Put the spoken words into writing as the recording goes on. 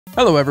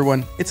Hello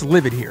everyone, it's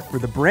Livid here for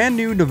the brand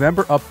new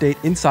November update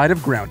inside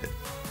of Grounded.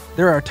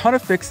 There are a ton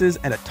of fixes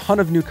and a ton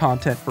of new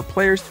content for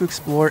players to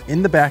explore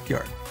in the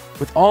backyard,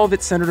 with all of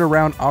it centered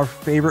around our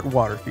favorite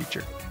water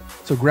feature.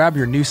 So grab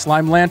your new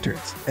slime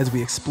lanterns as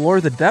we explore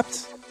the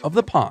depths of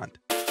the pond.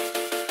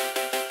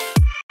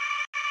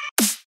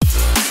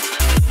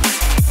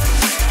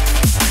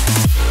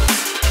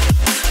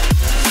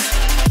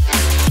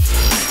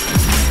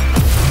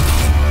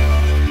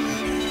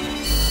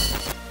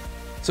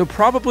 So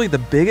probably the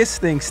biggest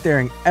thing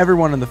staring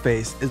everyone in the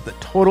face is the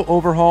total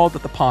overhaul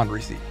that the pond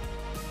received.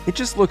 It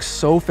just looks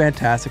so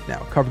fantastic now,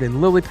 covered in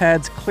lily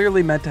pads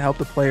clearly meant to help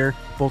the player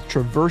both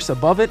traverse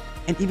above it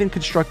and even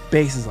construct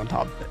bases on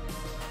top of it.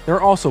 There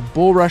are also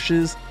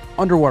bulrushes,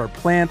 underwater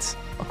plants,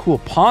 a cool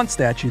pond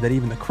statue that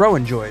even the crow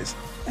enjoys,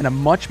 and a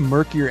much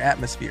murkier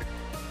atmosphere.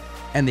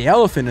 And the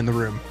elephant in the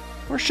room,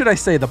 or should I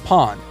say the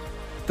pond,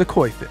 the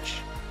koi fish.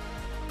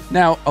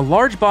 Now, a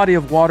large body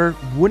of water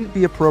wouldn't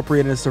be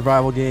appropriate in a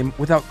survival game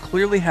without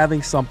clearly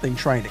having something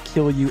trying to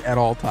kill you at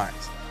all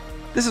times.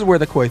 This is where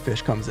the koi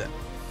fish comes in.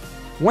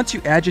 Once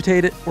you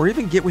agitate it, or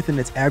even get within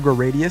its aggro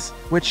radius,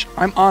 which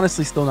I'm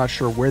honestly still not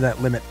sure where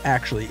that limit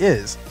actually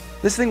is,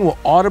 this thing will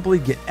audibly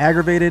get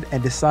aggravated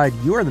and decide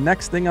you are the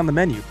next thing on the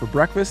menu for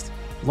breakfast,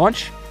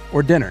 lunch,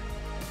 or dinner.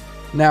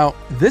 Now,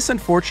 this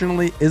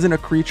unfortunately isn't a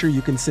creature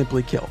you can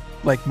simply kill,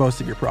 like most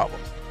of your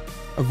problems.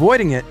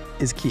 Avoiding it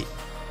is key.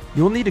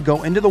 You'll need to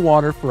go into the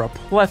water for a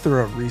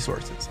plethora of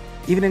resources,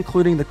 even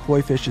including the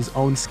koi fish's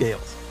own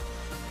scales.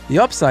 The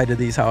upside to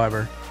these,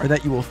 however, are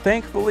that you will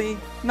thankfully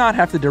not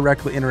have to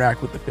directly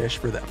interact with the fish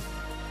for them.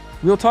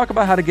 We'll talk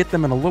about how to get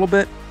them in a little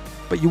bit,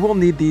 but you will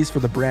need these for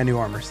the brand new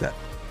armor set.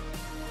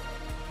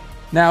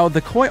 Now,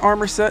 the koi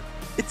armor set,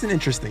 it's an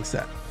interesting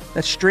set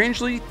that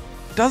strangely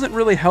doesn't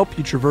really help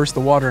you traverse the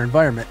water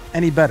environment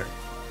any better.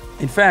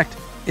 In fact,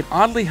 it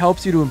oddly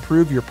helps you to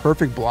improve your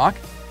perfect block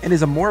and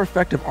is a more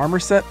effective armor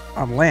set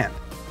on land,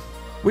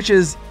 which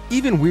is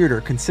even weirder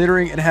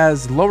considering it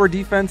has lower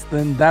defense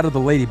than that of the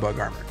ladybug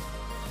armor.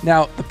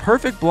 Now, the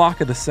perfect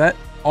block of the set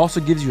also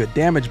gives you a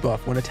damage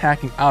buff when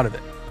attacking out of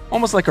it,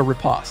 almost like a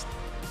riposte.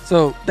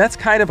 So that's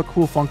kind of a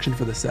cool function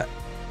for the set.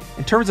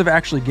 In terms of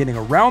actually getting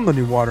around the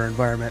new water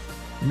environment,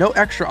 no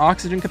extra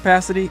oxygen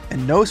capacity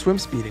and no swim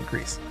speed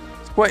increase.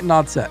 It's quite an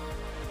odd set.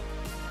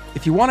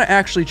 If you want to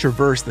actually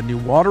traverse the new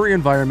watery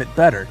environment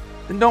better,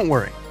 then don't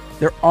worry.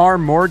 There are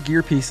more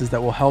gear pieces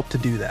that will help to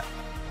do that.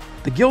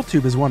 The gill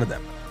tube is one of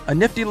them, a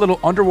nifty little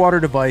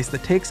underwater device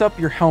that takes up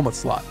your helmet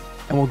slot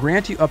and will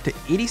grant you up to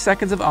 80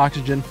 seconds of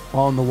oxygen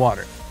while in the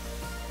water.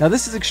 Now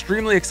this is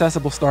extremely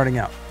accessible starting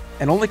out,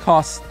 and only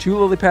costs 2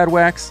 lily pad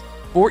wax,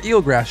 4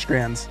 eelgrass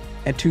strands,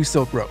 and 2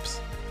 silk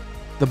ropes.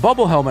 The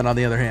bubble helmet, on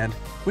the other hand,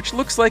 which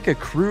looks like a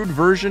crude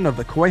version of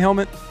the koi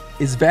helmet,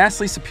 is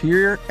vastly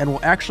superior and will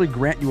actually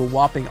grant you a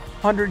whopping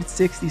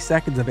 160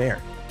 seconds of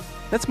air.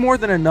 That's more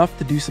than enough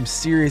to do some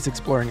serious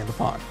exploring in the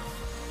pond.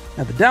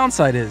 Now the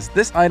downside is,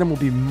 this item will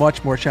be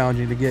much more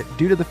challenging to get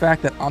due to the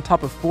fact that on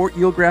top of 4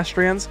 eelgrass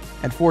strands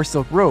and 4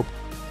 silk rope,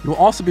 you will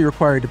also be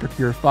required to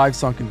procure 5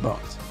 sunken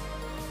bones.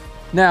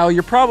 Now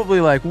you're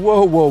probably like,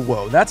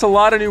 whoa, that's a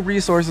lot of new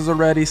resources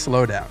already,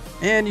 slow down.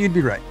 And you'd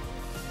be right.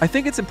 I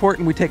think it's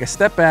important we take a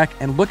step back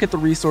and look at the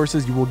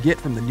resources you will get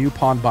from the new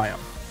pond biome,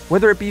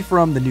 whether it be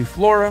from the new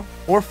flora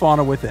or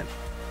fauna within.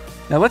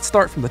 Now let's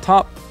start from the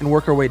top and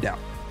work our way down.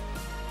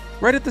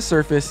 Right at the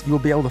surface, you will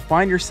be able to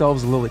find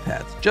yourselves lily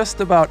pads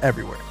just about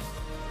everywhere.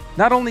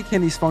 Not only can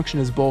these function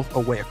as both a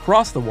way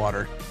across the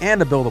water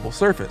and a buildable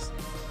surface,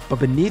 but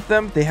beneath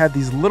them they have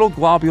these little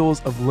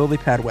globules of lily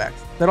pad wax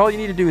that all you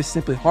need to do is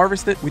simply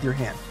harvest it with your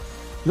hand.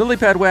 Lily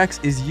pad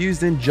wax is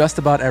used in just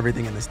about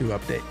everything in this new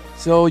update,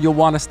 so you'll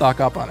want to stock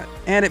up on it,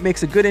 and it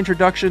makes a good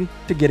introduction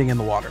to getting in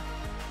the water.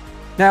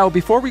 Now,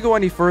 before we go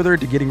any further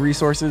to getting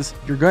resources,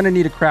 you're going to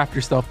need to craft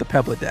yourself the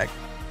pebblet dagger.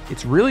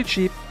 It's really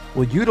cheap,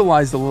 will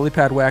utilize the lily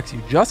pad wax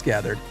you just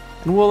gathered,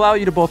 and will allow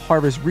you to both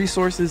harvest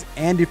resources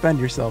and defend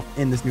yourself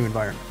in this new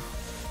environment.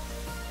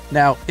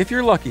 Now, if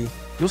you're lucky,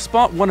 you'll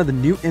spot one of the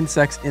new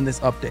insects in this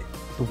update,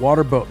 the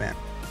water boatman,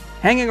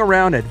 hanging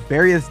around at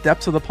various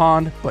depths of the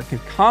pond, but can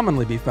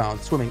commonly be found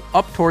swimming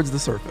up towards the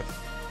surface.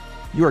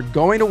 You are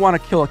going to want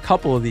to kill a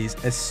couple of these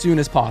as soon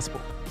as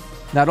possible.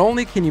 Not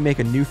only can you make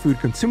a new food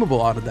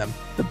consumable out of them,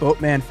 the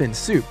boatman fin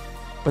soup,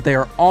 but they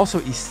are also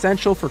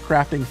essential for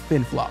crafting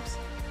fin flops,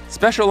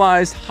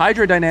 specialized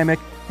hydrodynamic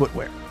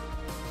footwear.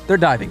 They're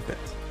diving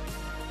fins.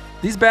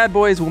 These bad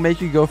boys will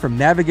make you go from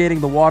navigating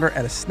the water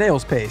at a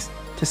snail's pace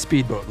to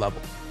speedboat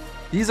level.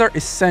 These are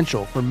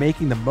essential for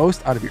making the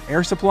most out of your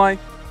air supply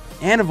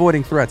and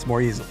avoiding threats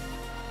more easily.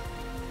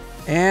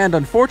 And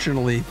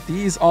unfortunately,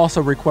 these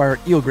also require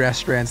eelgrass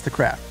strands to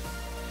craft.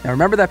 Now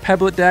remember that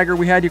pebblet dagger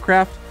we had you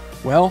craft?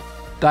 Well,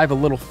 dive a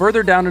little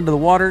further down into the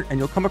water and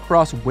you'll come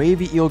across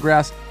wavy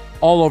eelgrass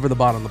all over the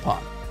bottom of the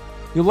pond.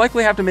 You'll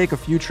likely have to make a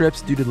few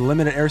trips due to the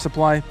limited air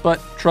supply, but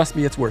trust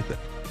me, it's worth it.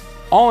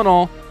 All in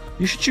all,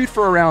 you should shoot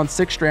for around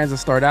 6 strands to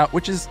start out,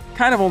 which is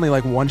kind of only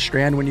like 1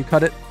 strand when you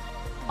cut it.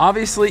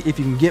 Obviously, if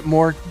you can get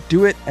more,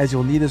 do it, as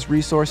you'll need this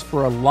resource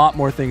for a lot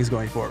more things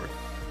going forward.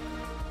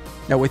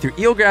 Now with your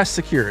eelgrass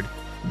secured,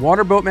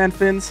 water boatman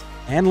fins,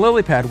 and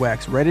lily pad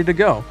wax ready to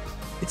go,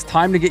 it's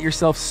time to get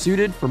yourself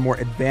suited for more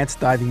advanced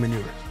diving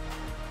maneuvers.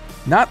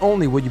 Not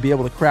only will you be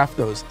able to craft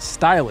those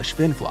stylish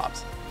fin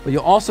flops, but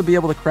you'll also be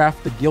able to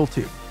craft the gill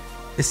tube,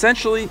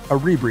 essentially a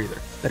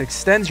rebreather that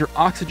extends your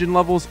oxygen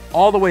levels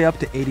all the way up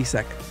to 80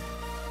 seconds.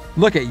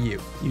 Look at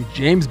you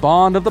James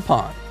Bond of the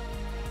pond.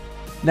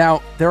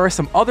 Now, there are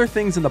some other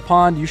things in the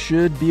pond you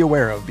should be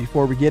aware of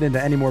before we get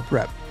into any more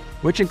prep,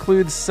 which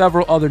includes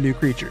several other new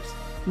creatures,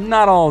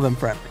 not all of them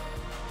friendly.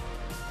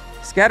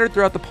 Scattered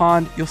throughout the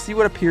pond, you'll see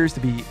what appears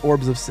to be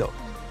orbs of silk.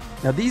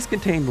 Now these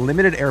contain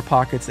limited air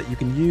pockets that you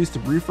can use to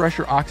refresh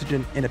your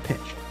oxygen in a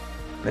pinch.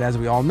 But as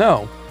we all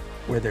know,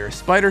 where there is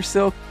spider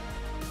silk,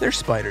 there's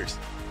spiders.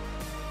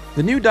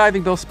 The new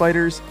diving bell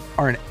spiders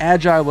are an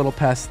agile little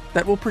pest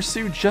that will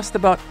pursue just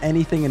about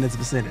anything in its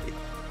vicinity.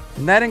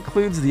 And that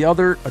includes the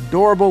other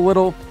adorable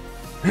little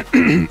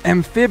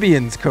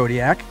amphibians,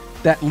 Kodiak,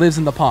 that lives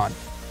in the pond.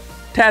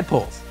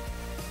 Tadpoles.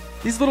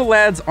 These little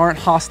lads aren't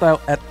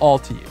hostile at all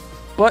to you,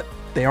 but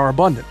they are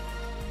abundant.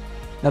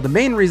 Now the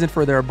main reason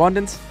for their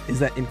abundance is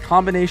that in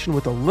combination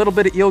with a little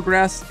bit of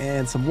eelgrass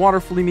and some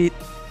water flea meat,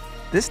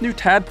 this new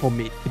tadpole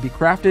meat can be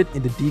crafted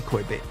into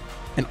decoy bait.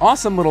 An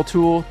awesome little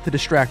tool to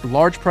distract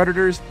large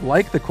predators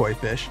like the koi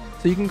fish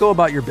so you can go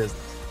about your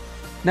business.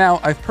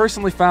 Now, I've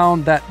personally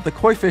found that the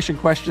koi fish in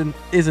question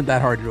isn't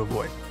that hard to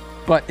avoid.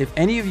 But if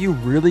any of you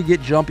really get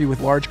jumpy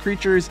with large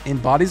creatures in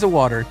bodies of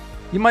water,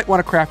 you might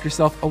want to craft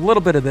yourself a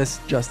little bit of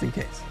this just in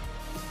case.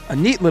 A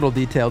neat little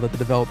detail that the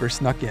developers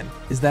snuck in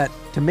is that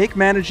to make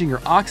managing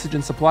your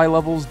oxygen supply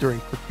levels during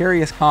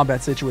precarious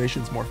combat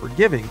situations more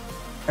forgiving,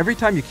 every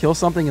time you kill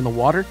something in the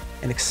water,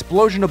 an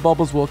explosion of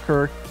bubbles will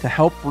occur to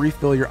help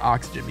refill your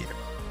oxygen meter.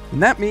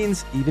 And that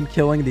means even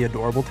killing the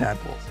adorable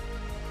tadpoles.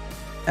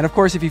 And of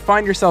course, if you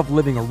find yourself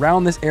living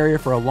around this area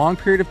for a long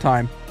period of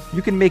time,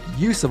 you can make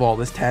use of all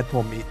this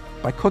tadpole meat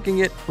by cooking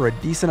it for a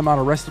decent amount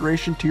of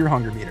restoration to your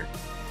hunger meter.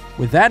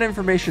 With that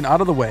information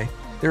out of the way,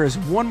 there is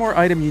one more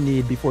item you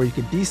need before you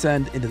can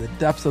descend into the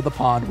depths of the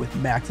pond with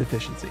max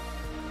efficiency: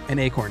 an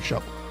acorn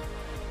shovel.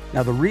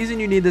 Now the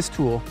reason you need this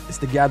tool is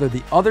to gather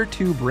the other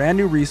two brand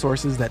new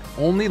resources that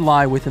only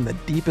lie within the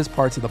deepest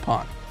parts of the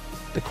pond: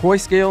 the koi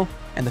scale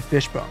and the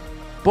fish bone.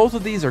 Both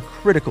of these are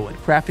critical in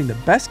crafting the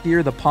best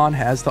gear the pond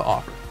has to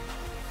offer.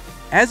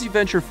 As you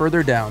venture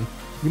further down,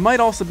 you might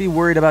also be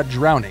worried about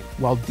drowning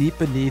while deep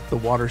beneath the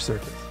water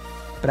surface.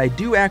 But I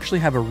do actually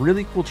have a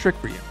really cool trick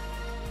for you.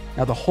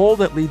 Now the hole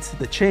that leads to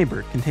the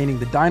chamber containing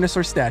the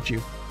dinosaur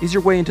statue is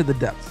your way into the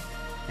depths.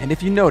 And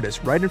if you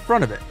notice, right in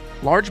front of it,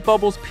 large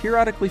bubbles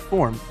periodically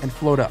form and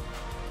float up.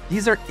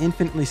 These are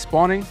infinitely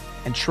spawning,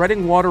 and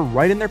treading water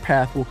right in their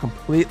path will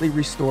completely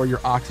restore your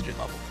oxygen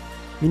levels,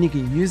 meaning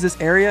you can use this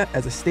area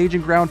as a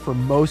staging ground for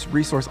most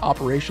resource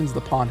operations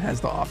the pond has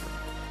to offer.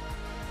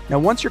 Now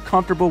once you're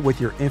comfortable with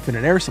your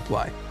infinite air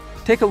supply,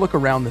 take a look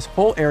around this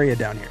whole area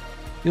down here.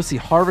 You'll see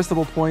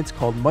harvestable points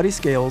called muddy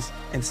scales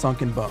and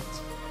sunken bones.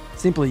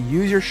 Simply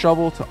use your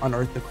shovel to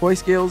unearth the koi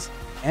scales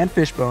and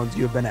fish bones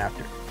you have been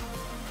after.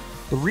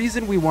 The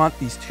reason we want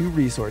these two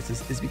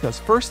resources is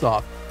because first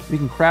off, we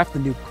can craft the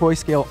new koi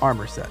scale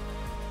armor set.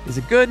 Is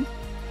it good?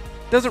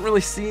 Doesn't really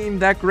seem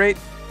that great,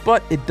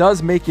 but it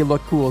does make you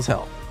look cool as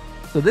hell.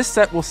 So this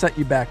set will set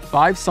you back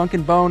 5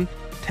 sunken bone,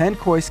 10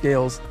 koi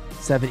scales,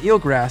 7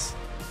 eelgrass,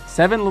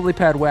 7 lily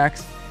pad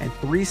wax, and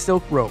 3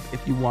 silk rope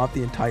if you want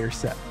the entire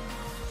set.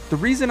 The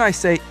reason I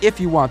say if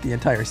you want the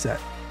entire set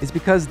is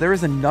because there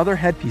is another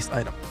headpiece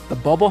item, the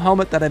bubble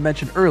helmet that I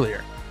mentioned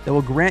earlier, that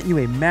will grant you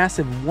a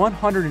massive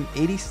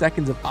 180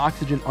 seconds of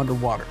oxygen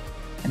underwater,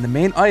 and the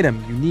main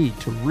item you need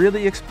to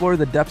really explore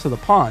the depths of the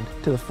pond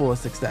to the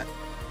fullest extent.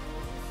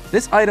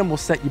 This item will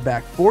set you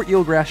back 4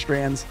 eelgrass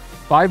strands,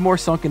 5 more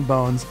sunken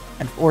bones,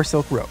 and 4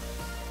 silk rope.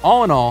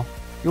 All in all,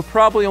 you'll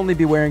probably only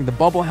be wearing the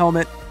bubble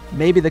helmet,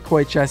 maybe the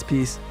koi chest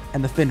piece,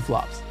 and the fin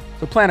flops,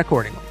 so plan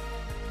accordingly.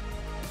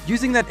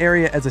 Using that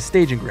area as a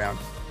staging ground,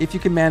 if you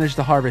can manage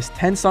to harvest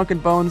 10 sunken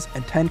bones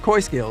and 10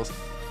 koi scales,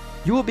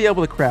 you will be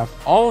able to craft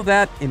all of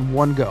that in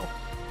one go,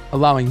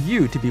 allowing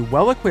you to be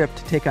well equipped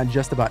to take on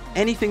just about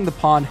anything the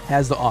pond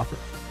has to offer.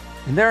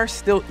 And there are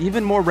still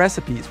even more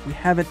recipes we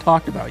haven't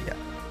talked about yet.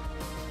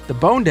 The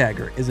bone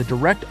dagger is a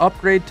direct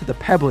upgrade to the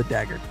pebblet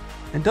dagger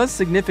and does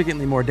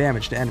significantly more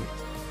damage to enemies,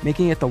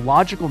 making it the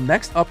logical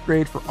next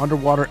upgrade for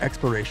underwater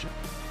exploration.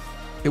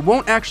 It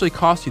won't actually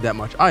cost you that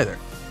much either: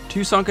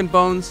 2 sunken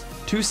bones,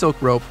 2 silk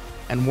rope,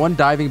 and 1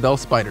 diving bell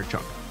spider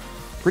chunk.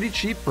 Pretty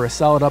cheap for a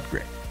solid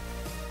upgrade.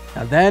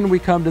 Now then we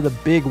come to the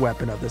big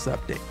weapon of this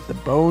update, the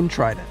bone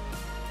trident.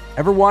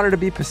 Ever wanted to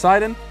be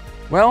Poseidon?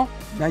 Well,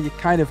 now you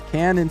kind of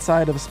can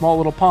inside of a small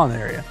little pond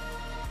area.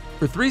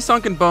 For 3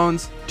 sunken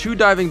bones, 2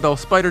 diving bell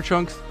spider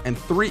chunks, and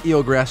 3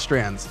 eelgrass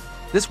strands,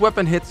 this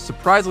weapon hits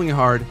surprisingly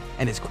hard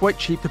and is quite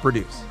cheap to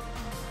produce,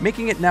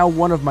 making it now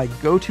one of my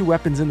go-to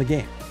weapons in the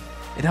game.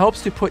 It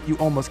helps to put you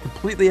almost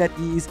completely at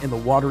ease in the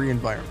watery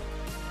environment.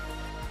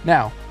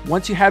 Now,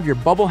 once you have your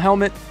bubble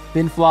helmet,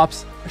 fin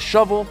flops, a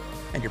shovel,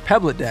 and your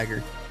pebblet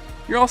dagger,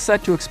 you're all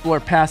set to explore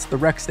past the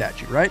wreck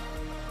statue, right?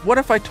 what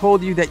if I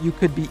told you that you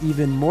could be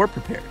even more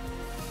prepared?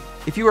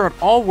 If you are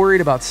at all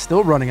worried about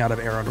still running out of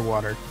air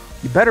underwater,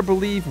 you better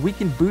believe we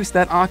can boost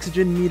that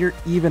oxygen meter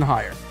even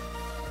higher.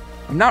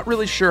 I'm not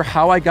really sure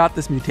how I got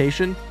this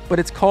mutation, but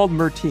it's called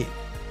murky,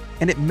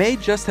 and it may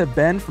just have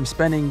been from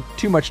spending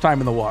too much time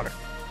in the water.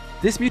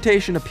 This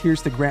mutation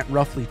appears to grant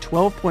roughly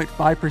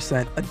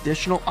 12.5%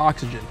 additional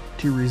oxygen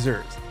to your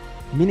reserves,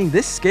 meaning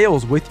this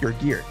scales with your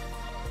gear.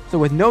 So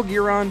with no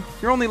gear on,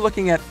 you're only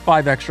looking at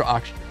 5 extra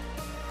oxygen.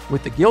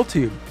 With the gill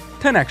tube,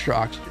 10 extra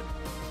oxygen.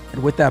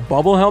 And with that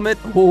bubble helmet,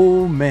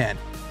 oh man,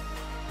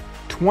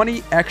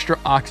 20 extra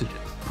oxygen,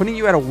 putting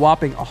you at a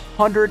whopping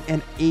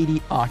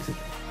 180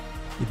 oxygen.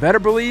 You better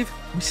believe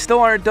we still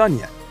aren't done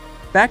yet.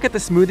 Back at the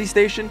smoothie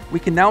station, we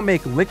can now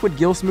make liquid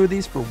gill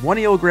smoothies for 1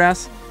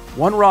 eelgrass,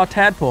 1 raw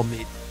tadpole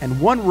meat, and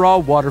 1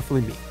 raw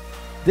waterflea meat.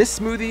 This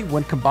smoothie,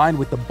 when combined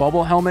with the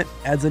bubble helmet,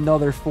 adds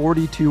another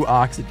 42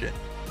 oxygen,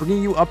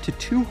 bringing you up to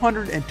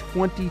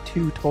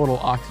 222 total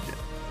oxygen.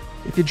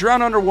 If you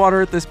drown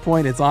underwater at this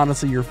point, it's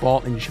honestly your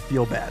fault and you should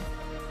feel bad.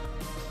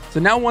 So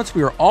now once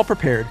we are all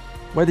prepared,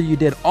 whether you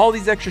did all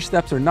these extra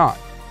steps or not,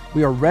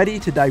 we are ready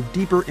to dive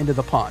deeper into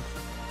the pond.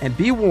 And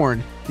be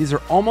warned, these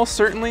are almost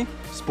certainly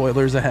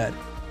spoilers ahead.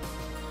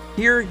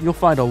 Here, you'll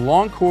find a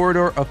long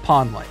corridor of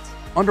pond lights,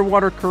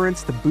 underwater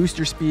currents to boost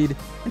your speed,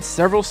 and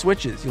several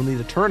switches you'll need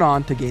to turn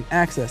on to gain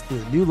access to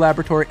the new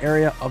laboratory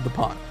area of the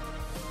pond.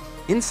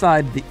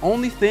 Inside, the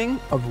only thing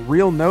of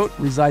real note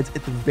resides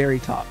at the very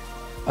top,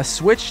 a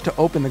switch to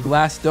open the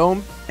glass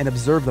dome and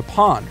observe the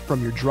pond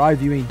from your dry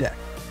viewing deck.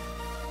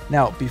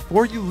 Now,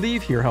 before you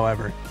leave here,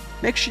 however,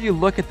 make sure you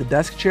look at the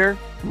desk chair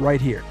right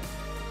here.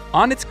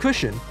 On its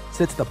cushion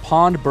sits the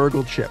Pond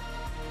Burgle chip.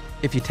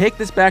 If you take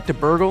this back to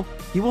Burgle,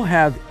 he will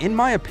have, in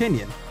my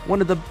opinion,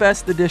 one of the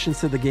best additions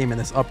to the game in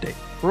this update,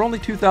 for only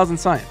 2,000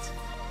 science.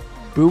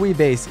 Buoy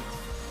bases.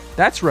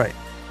 That's right,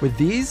 with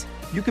these,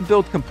 you can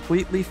build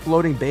completely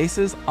floating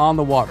bases on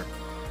the water.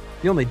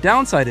 The only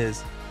downside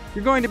is,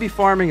 you're going to be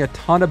farming a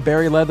ton of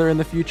berry leather in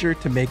the future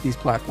to make these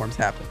platforms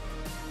happen.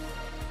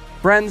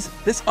 Friends,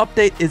 this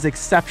update is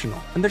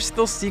exceptional, and there's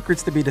still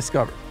secrets to be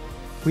discovered.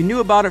 We knew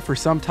about it for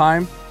some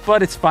time,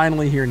 but it's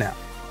finally here now.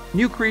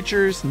 New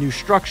creatures, new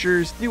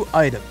structures, new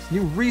items,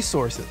 new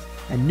resources,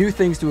 and new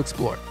things to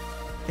explore.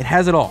 It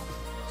has it all.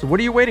 So what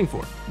are you waiting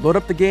for? Load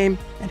up the game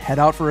and head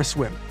out for a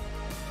swim.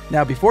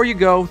 Now before you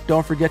go,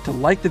 don't forget to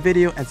like the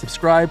video and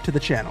subscribe to the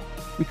channel.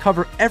 We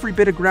cover every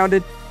bit of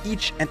Grounded,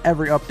 each and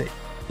every update,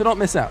 so don't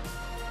miss out.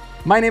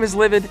 My name is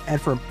Livid,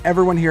 and from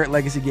everyone here at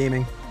Legacy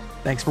Gaming,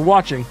 thanks for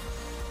watching,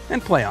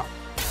 and play on.